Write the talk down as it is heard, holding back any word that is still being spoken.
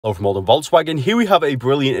Hello from Oldham Volkswagen. Here we have a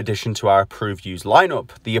brilliant addition to our approved used lineup.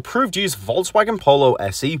 The approved used Volkswagen Polo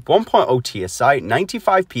SE 1.0 TSI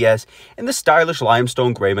 95PS in the stylish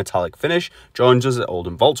limestone grey metallic finish joins us at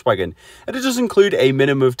Oldham Volkswagen. And it does include a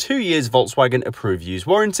minimum of 2 years Volkswagen approved used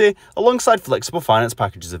warranty alongside flexible finance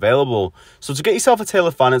packages available. So to get yourself a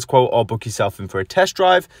tailored finance quote or book yourself in for a test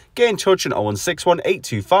drive, get in touch on 0161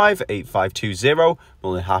 825 8520. We're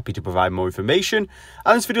only happy to provide more information.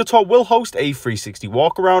 And this video tour will host a 360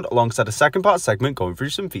 walk around alongside a second part segment going through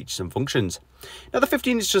some features and functions. Now the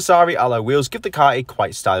 15-inch TSI alloy wheels give the car a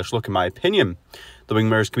quite stylish look in my opinion. The wing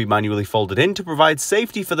mirrors can be manually folded in to provide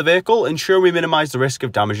safety for the vehicle, ensuring we minimise the risk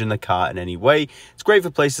of damaging the car in any way. It's great for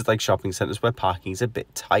places like shopping centres where parking is a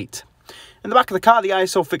bit tight. In the back of the car, the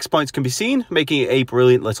ISO fixed points can be seen, making it a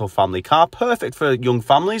brilliant little family car, perfect for young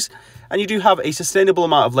families, and you do have a sustainable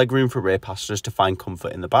amount of legroom for rear passengers to find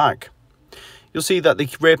comfort in the back. You'll see that the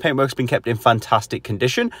rear paintwork's been kept in fantastic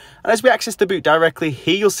condition, and as we access the boot directly,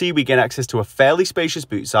 here you'll see we gain access to a fairly spacious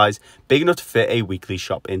boot size, big enough to fit a weekly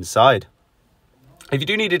shop inside. If you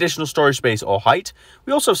do need additional storage space or height,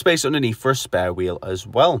 we also have space underneath for a spare wheel as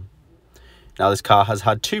well. Now this car has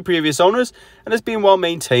had 2 previous owners and has been well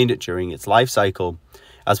maintained during its life cycle.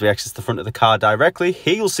 As we access the front of the car directly,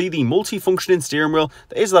 here you'll see the multi-functioning steering wheel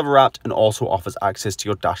that is leather wrapped and also offers access to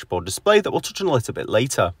your dashboard display that we'll touch on a little bit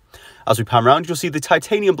later. As we pan around, you'll see the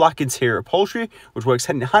titanium black interior upholstery, which works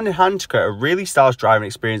hand in hand to create a really stylish driving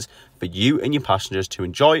experience for you and your passengers to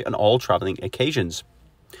enjoy on all travelling occasions.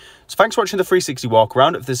 So thanks for watching the 360 walk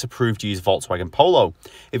around of this approved used Volkswagen Polo.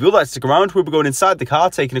 If you'd like to stick around, we'll be going inside the car,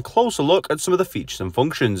 taking a closer look at some of the features and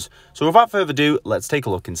functions. So without further ado, let's take a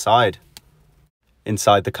look inside.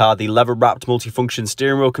 Inside the car, the leather-wrapped multifunction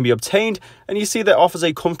steering wheel can be obtained, and you see that it offers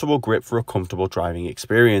a comfortable grip for a comfortable driving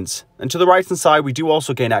experience. And to the right-hand side, we do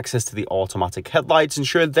also gain access to the automatic headlights,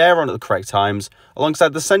 ensuring they're on at the correct times,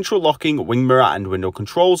 alongside the central locking wing mirror and window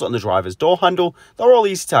controls on the driver's door handle that are all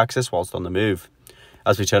easy to access whilst on the move.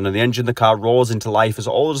 As we turn on the engine, the car roars into life as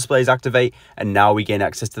all the displays activate, and now we gain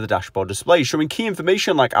access to the dashboard display, showing key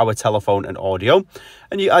information like our telephone and audio.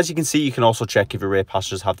 And as you can see, you can also check if your rear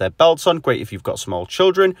passengers have their belts on, great if you've got small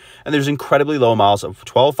children, and there's incredibly low miles of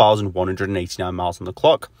 12,189 miles on the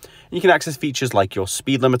clock. And you can access features like your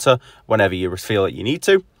speed limiter whenever you feel that you need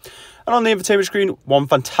to. And on the infotainment screen, one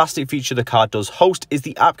fantastic feature the car does host is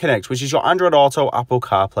the App Connect, which is your Android Auto, Apple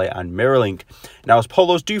CarPlay and MirrorLink. Now, as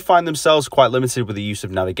Polos do find themselves quite limited with the use of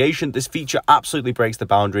navigation, this feature absolutely breaks the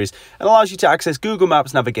boundaries and allows you to access Google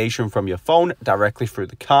Maps navigation from your phone directly through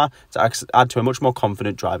the car to add to a much more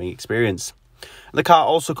confident driving experience. The car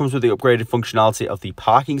also comes with the upgraded functionality of the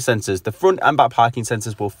parking sensors. The front and back parking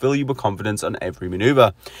sensors will fill you with confidence on every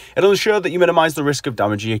manoeuvre. It'll ensure that you minimise the risk of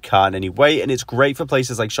damaging your car in any way, and it's great for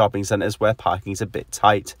places like shopping centres where parking is a bit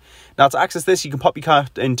tight. Now to access this, you can pop your car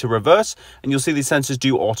into reverse and you'll see the sensors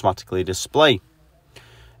do automatically display.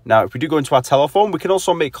 Now, if we do go into our telephone, we can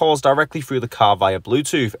also make calls directly through the car via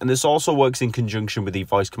Bluetooth, and this also works in conjunction with the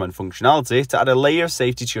voice command functionality to add a layer of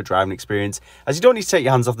safety to your driving experience, as you don't need to take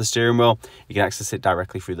your hands off the steering wheel, you can access it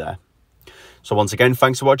directly through there. So once again,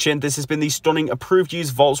 thanks for watching. This has been the stunning approved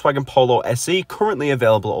used Volkswagen Polo SE, currently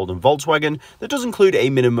available at Oldham Volkswagen, that does include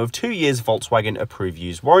a minimum of 2 years Volkswagen approved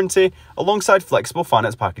used warranty, alongside flexible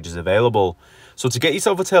finance packages available. So to get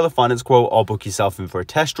yourself a tailored finance quote or book yourself in for a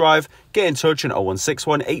test drive, get in touch on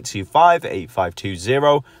 0161 825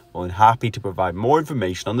 8520. We're happy to provide more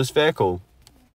information on this vehicle.